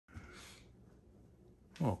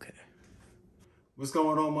Okay. What's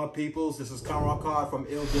going on, my peoples? This is CHROMOKEY from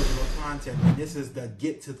Ill Digital Content, and this is the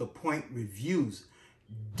Get to the Point reviews.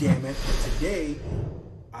 Damn it. Today,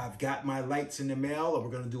 I've got my lights in the mail, and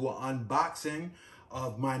we're going to do an unboxing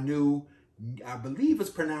of my new, I believe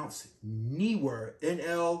it's pronounced Neewer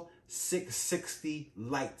NL660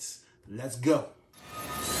 lights. Let's go.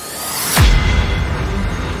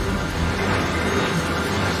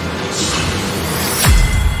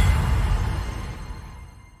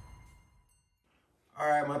 All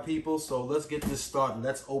right, my people, so let's get this started.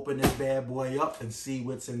 Let's open this bad boy up and see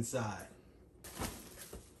what's inside.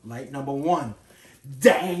 Light number one.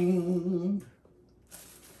 Dang!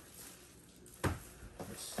 Let's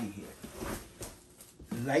see here.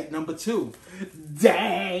 Light number two.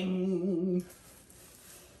 Dang!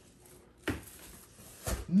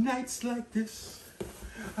 Nights like this,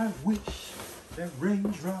 I wish that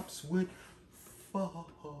raindrops would fall.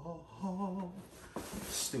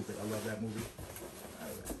 Stupid, I love that movie.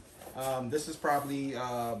 This is probably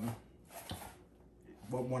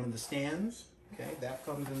one of the stands. Okay, that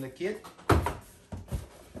comes in the kit.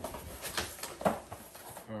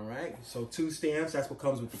 All right, so 2 stands, that's what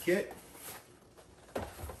comes with the kit.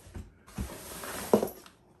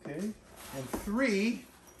 Okay, and 3,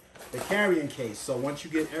 the carrying case. So once you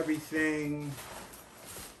get everything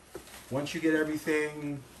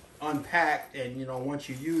unpacked and once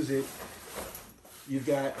you use it, you've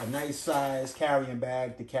got a nice size carrying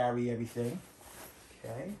bag to carry everything.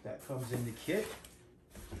 Okay, that comes in the kit.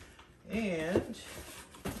 And,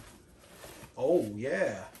 oh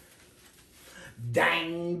yeah.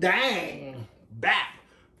 Dang, dang, back.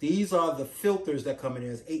 These are the filters that come in.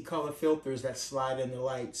 There's 8 color filters that slide in the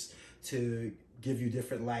lights to give you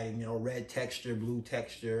different lighting, red texture, blue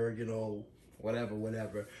texture,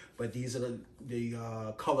 whatever. But these are the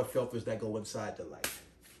color filters that go inside the light.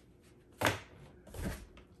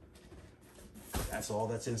 That's all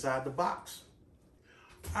that's inside the box.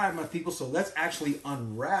 All right, my people, so let's actually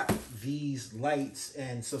unwrap these lights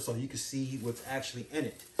and so you can see what's actually in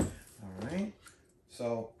it. All right,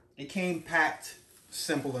 so it came packed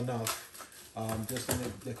simple enough, just in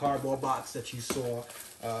the cardboard box that you saw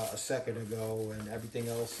a second ago, and everything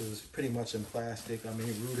else is pretty much in plastic. I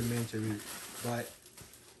mean, rudimentary, but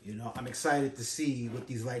I'm excited to see what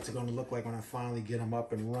these lights are going to look like when I finally get them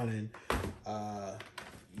up and running.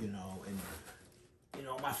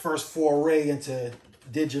 My first foray into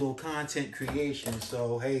digital content creation.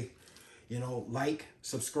 So hey, like,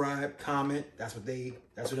 subscribe, comment. That's what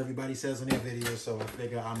everybody says in their videos. So I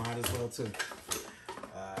figure I might as well too.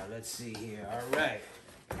 Let's see here. All right,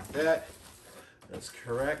 got that. Let's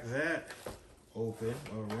correct that. Open.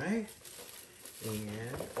 All right.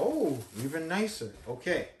 And oh, even nicer.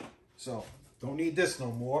 Okay, so don't need this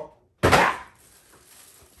no more.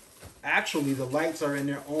 Actually, the lights are in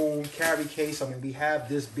their own carry case. I mean, we have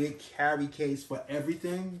this big carry case for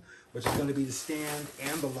everything, which is going to be the stand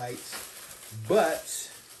and the lights. But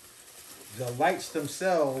the lights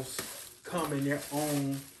themselves come in their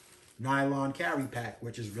own nylon carry pack,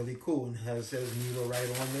 which is really cool, and says Neewer right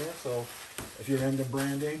on there. So if you're into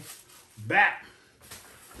branding,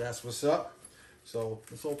 that's what's up. So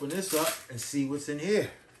let's open this up and see what's in here.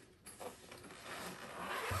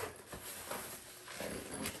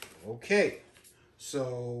 Okay,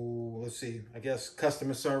 so let's see. I guess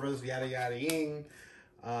customer service, yada yada ying,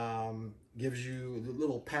 gives you the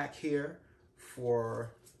little pack here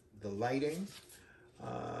for the lighting.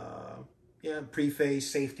 Yeah, pre-phase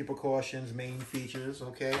safety precautions, main features.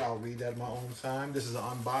 Okay, I'll read that at my own time. This is an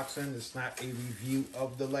unboxing. It's not a review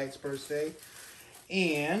of the lights per se.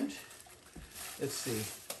 And let's see,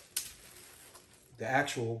 the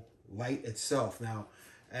actual light itself. Now,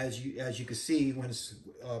 as you can see, when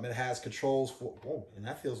it has controls for, oh, and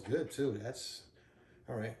that feels good too. That's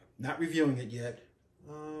all right. Not reviewing it yet.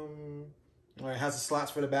 All right, it has the slots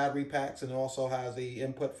for the battery packs, and it also has the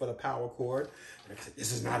input for the power cord.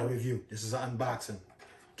 This is not a review. This is an unboxing.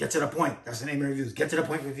 Get to the point. That's the name of reviews. Get to the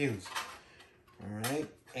point reviews. All right,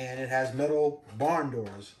 and it has metal barn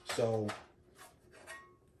doors. So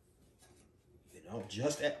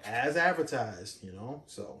just as advertised.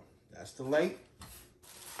 So that's the light.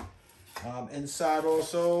 Inside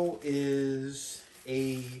also is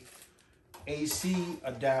a AC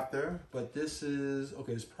adapter, but this is,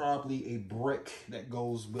 okay, it's probably a brick that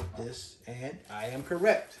goes with this, and I am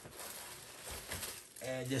correct.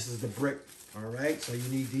 And this is the brick, all right? So you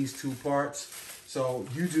need these 2 parts. So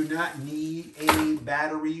you do not need a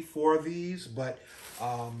battery for these, but,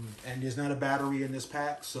 and there's not a battery in this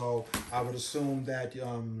pack, so I would assume that,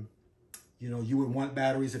 you would want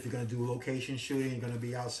batteries if you're gonna do location shooting, you're gonna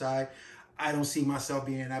be outside. I don't see myself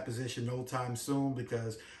being in that position no time soon,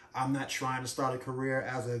 because I'm not trying to start a career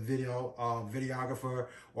as a videographer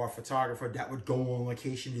or a photographer that would go on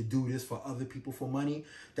location to do this for other people for money.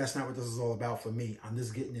 That's not what this is all about for me. I'm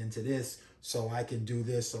just getting into this so I can do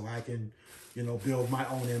this, so I can, you know, build my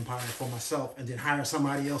own empire for myself and then hire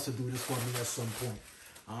somebody else to do this for me at some point.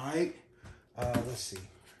 All right, let's see.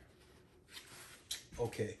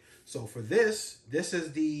 Okay, so for this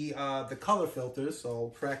is the color filters.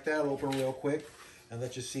 So crack that open real quick and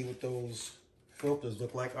let you see what those filters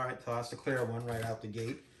look like. All right, so that's the clear one right out the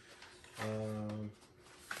gate.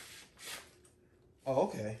 Oh,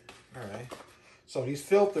 okay, all right. So these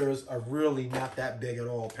filters are really not that big at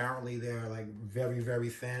all. Apparently they're like very, very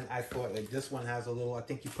thin. I thought like this one has a little, I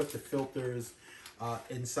think you put the filters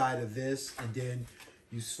inside of this, and then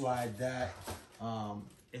you slide that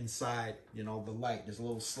inside, you know, the light. There's a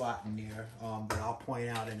little slot in there that I'll point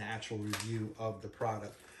out in the actual review of the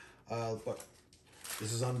product. But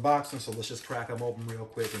this is unboxing, so let's just crack them open real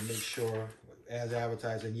quick and make sure, as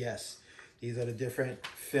advertised, and yes, these are the different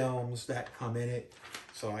films that come in it.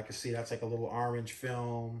 So I can see that's like a little orange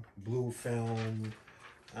film, blue film,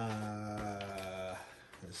 let's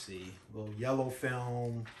see, a little yellow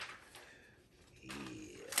film,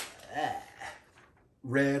 yeah,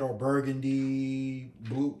 red or burgundy,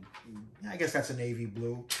 blue, I guess that's a navy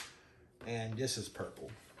blue, and this is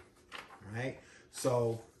purple, right?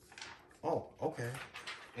 So, oh, okay.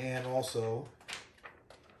 And also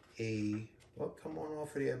a, well, come on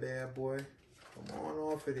off of there, bad boy. Come on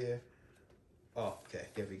off of there. Oh, okay,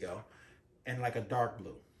 there we go. And like a dark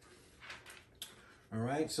blue. All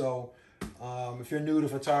right, so if you're new to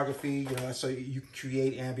photography, you know, so you can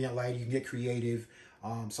create ambient light, you can get creative.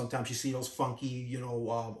 Sometimes you see those funky, you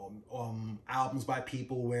know, albums by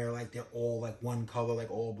people where like they're all like one color, like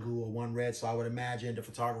all blue or one red. So I would imagine the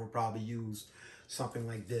photographer probably used something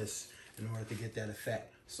like this in order to get that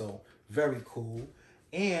effect. So very cool.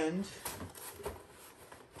 And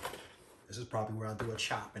this is probably where I'll do a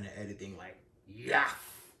chop in the editing, like, yeah.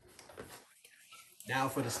 Now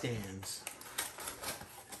for the stands.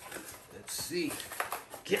 Let's see.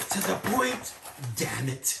 Get to the point, damn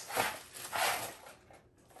it.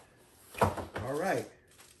 All right.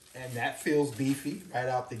 And that feels beefy right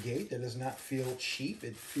out the gate. That does not feel cheap.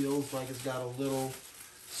 It feels like it's got a little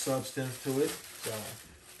substance to it. So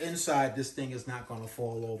inside, this thing is not going to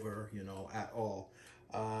fall over, you know, at all.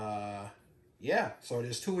 Yeah, so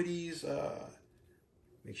there's two of these.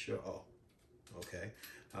 Make sure, oh, okay.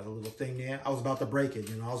 Another little thing there. I was about to break it,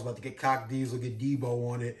 you know. I was about to get Cock Diesel, get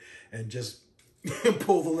Debo on it, and just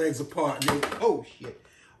pull the legs apart. And oh, shit.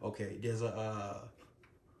 Okay, there's a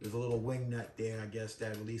little wing nut there, I guess,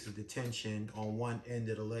 that releases the tension on one end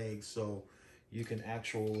of the leg, so you can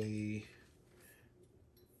actually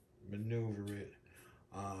maneuver it.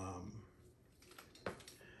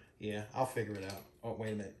 Yeah, I'll figure it out. Oh,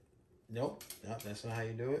 wait a minute. Nope, no, that's not how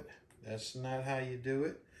you do it. That's not how you do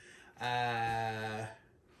it.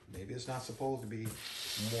 Maybe it's not supposed to be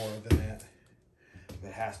more than that.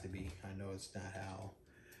 It has to be. I know it's not how.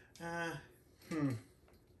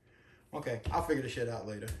 Okay, I'll figure this shit out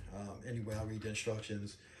later. Anyway, I'll read the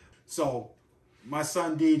instructions. So, my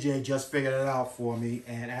son DJ just figured it out for me,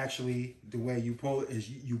 and actually, the way you pull it is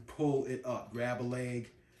you pull it up. Grab a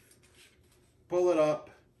leg, pull it up,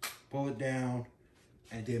 pull it down,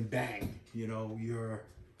 and then bang. You know, you're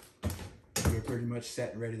pretty much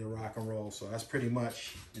set and ready to rock and roll. So that's pretty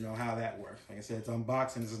much, you know, how that works. Like I said, it's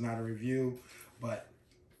unboxing. This is not a review, but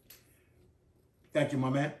thank you,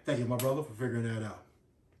 my man. Thank you, my brother, for figuring that out.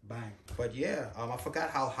 Bang. But yeah, I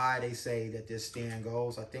forgot how high they say that this stand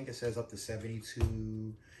goes. I think it says up to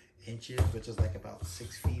 72 inches, which is like about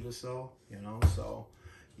 6 feet or so, you know. So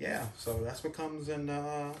yeah, so that's what comes in.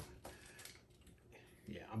 Yeah,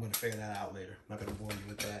 I'm gonna figure that out later. I'm not gonna bore you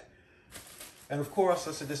with that. And of course,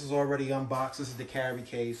 I said this is already unboxed. This is the carry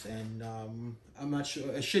case, and I'm not sure.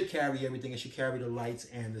 It should carry everything. It should carry the lights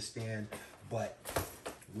and the stand, but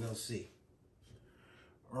we'll see.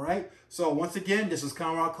 All right. So once again, this is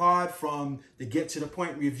Conrad Card from the Get to the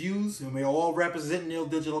Point Reviews, and we're all representing Neil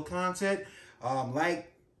Digital content.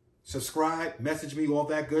 Like, subscribe, message me, all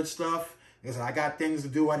that good stuff. Because I got things to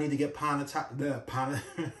do. I need to get I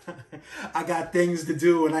got things to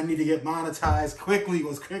do, and I need to get monetized quickly,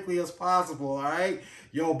 as quickly as possible. All right.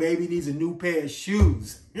 Yo, baby needs a new pair of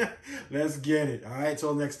shoes. Let's get it. All right.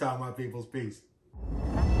 Till next time, my peoples. Peace.